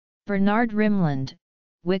Bernard Rimland,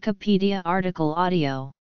 Wikipedia article audio.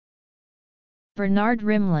 Bernard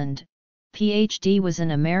Rimland, Ph.D. was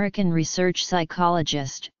an American research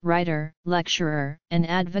psychologist, writer, lecturer, and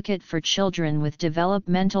advocate for children with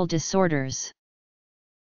developmental disorders.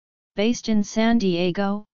 Based in San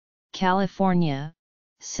Diego, California,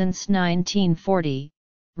 since 1940,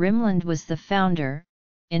 Rimland was the founder,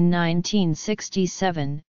 in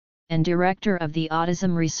 1967, and director of the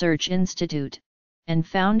Autism Research Institute, and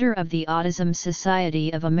founder of the Autism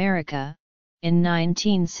Society of America, in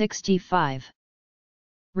 1965.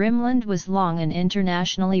 Rimland was long an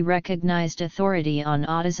internationally recognized authority on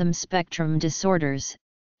autism spectrum disorders,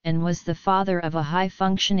 and was the father of a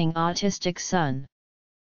high-functioning autistic son.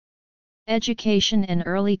 Education and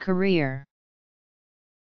early career.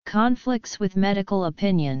 Conflicts with medical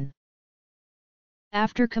opinion.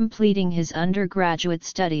 After completing his undergraduate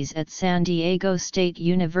studies at San Diego State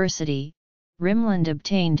University, Rimland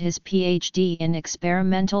obtained his Ph.D. in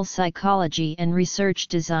experimental psychology and research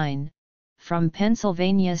design, from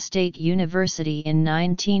Pennsylvania State University in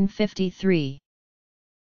 1953.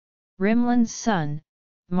 Rimland's son,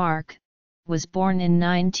 Mark, was born in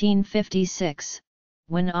 1956,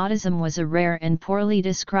 when autism was a rare and poorly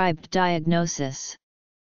described diagnosis.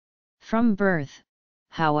 From birth,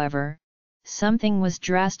 however, something was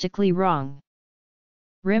drastically wrong.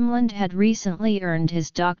 Rimland had recently earned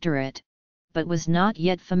his doctorate, but was not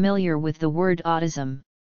yet familiar with the word autism.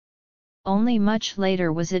 Only much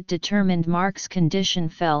later was it determined Mark's condition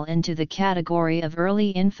fell into the category of early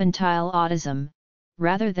infantile autism,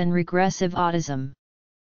 rather than regressive autism.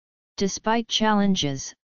 Despite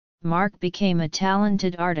challenges, Mark became a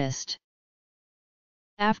talented artist.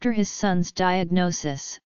 After his son's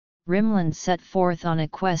diagnosis, Rimland set forth on a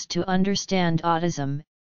quest to understand autism,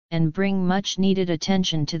 and bring much-needed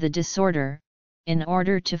attention to the disorder, in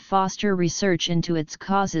order to foster research into its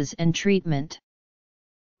causes and treatment.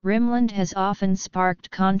 Rimland has often sparked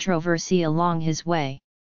controversy along his way.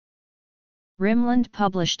 Rimland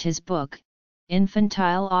published his book,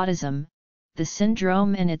 Infantile Autism: The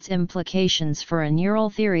Syndrome and Its Implications for a Neural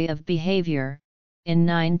Theory of Behavior, in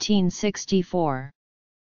 1964.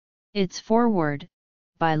 Its foreword,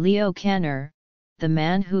 by Leo Kanner, the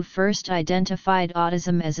man who first identified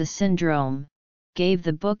autism as a syndrome, gave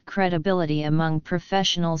the book credibility among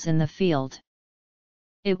professionals in the field.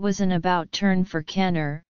 It was an about-turn for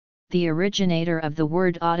Kanner, the originator of the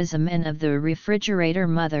word autism and of the refrigerator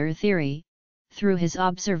mother theory. Through his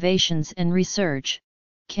observations and research,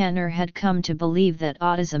 Kanner had come to believe that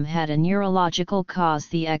autism had a neurological cause,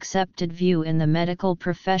 the accepted view in the medical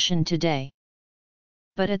profession today.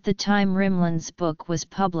 But at the time Rimland's book was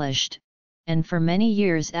published, and for many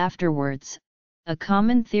years afterwards, a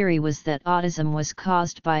common theory was that autism was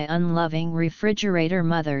caused by unloving refrigerator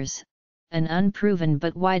mothers, an unproven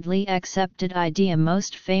but widely accepted idea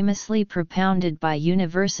most famously propounded by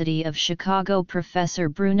University of Chicago professor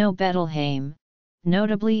Bruno Bettelheim,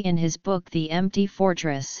 notably in his book The Empty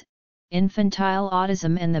Fortress, Infantile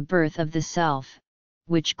Autism and the Birth of the Self,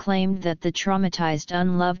 which claimed that the traumatized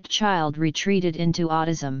unloved child retreated into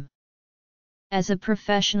autism. As a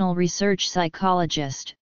professional research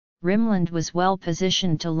psychologist, Rimland was well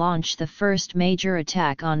positioned to launch the first major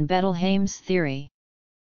attack on Bettelheim's theory.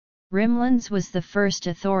 Rimland's was the first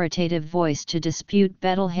authoritative voice to dispute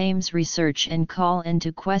Bettelheim's research and call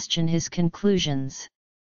into question his conclusions.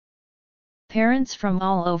 Parents from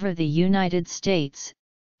all over the United States,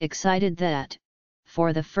 excited that,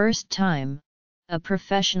 for the first time, a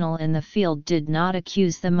professional in the field did not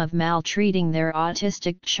accuse them of maltreating their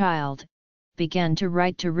autistic child, began to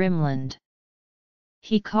write to Rimland.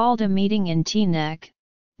 He called a meeting in Teaneck,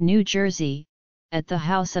 New Jersey, at the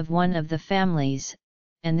house of one of the families,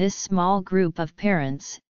 and this small group of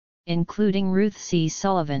parents, including Ruth C.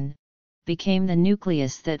 Sullivan, became the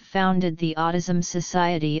nucleus that founded the Autism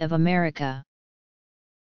Society of America.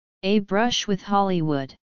 A brush with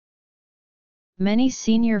Hollywood. Many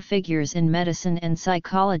senior figures in medicine and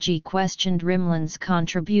psychology questioned Rimland's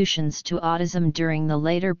contributions to autism during the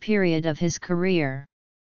later period of his career.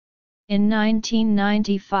 In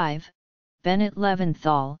 1995, Bennett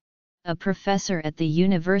Leventhal, a professor at the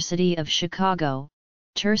University of Chicago,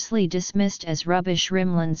 tersely dismissed as rubbish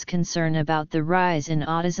Rimland's concern about the rise in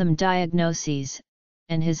autism diagnoses,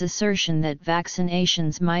 and his assertion that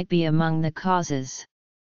vaccinations might be among the causes.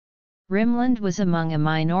 Rimland was among a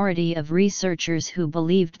minority of researchers who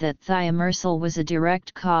believed that thimerosal was a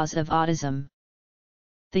direct cause of autism.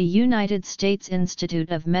 The United States Institute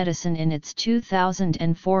of Medicine in its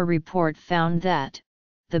 2004 report found that,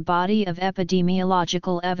 the body of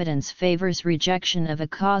epidemiological evidence favors rejection of a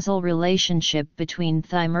causal relationship between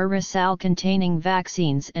thimerosal-containing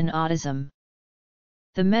vaccines and autism.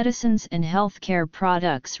 The Medicines and Healthcare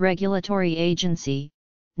Products Regulatory Agency,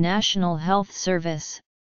 National Health Service,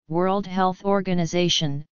 World Health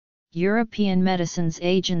Organization, European Medicines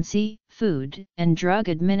Agency, Food and Drug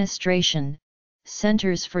Administration,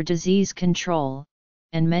 Centers for Disease Control,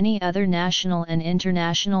 and many other national and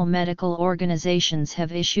international medical organizations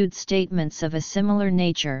have issued statements of a similar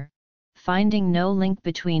nature, finding no link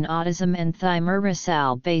between autism and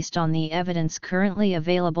thimerosal based on the evidence currently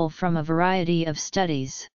available from a variety of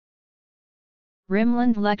studies.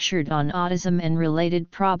 Rimland lectured on autism and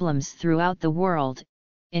related problems throughout the world,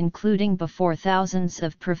 including before thousands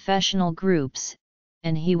of professional groups,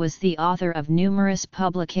 and he was the author of numerous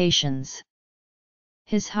publications.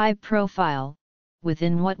 His high profile,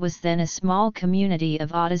 within what was then a small community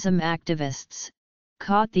of autism activists,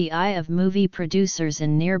 caught the eye of movie producers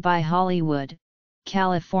in nearby Hollywood,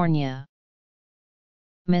 California.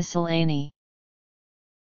 Miscellany.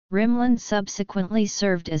 Rimland subsequently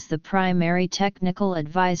served as the primary technical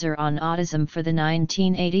advisor on autism for the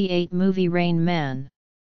 1988 movie Rain Man.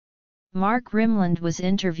 Mark Rimland was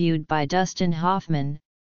interviewed by Dustin Hoffman,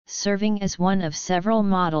 serving as one of several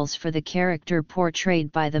models for the character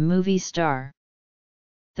portrayed by the movie star.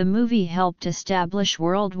 The movie helped establish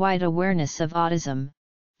worldwide awareness of autism,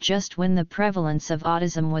 just when the prevalence of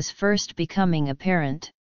autism was first becoming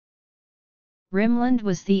apparent. Rimland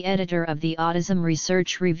was the editor of the Autism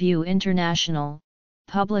Research Review International,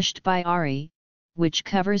 published by ARI, which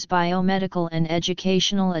covers biomedical and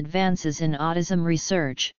educational advances in autism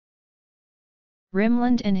research.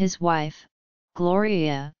 Rimland and his wife,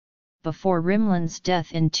 Gloria, before Rimland's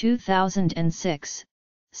death in 2006,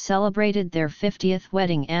 celebrated their 50th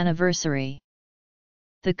wedding anniversary.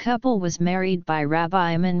 The couple was married by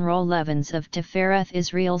Rabbi Monroe Levins of Tifereth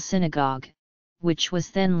Israel Synagogue, which was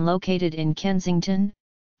then located in Kensington,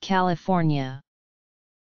 California.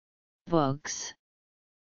 Books.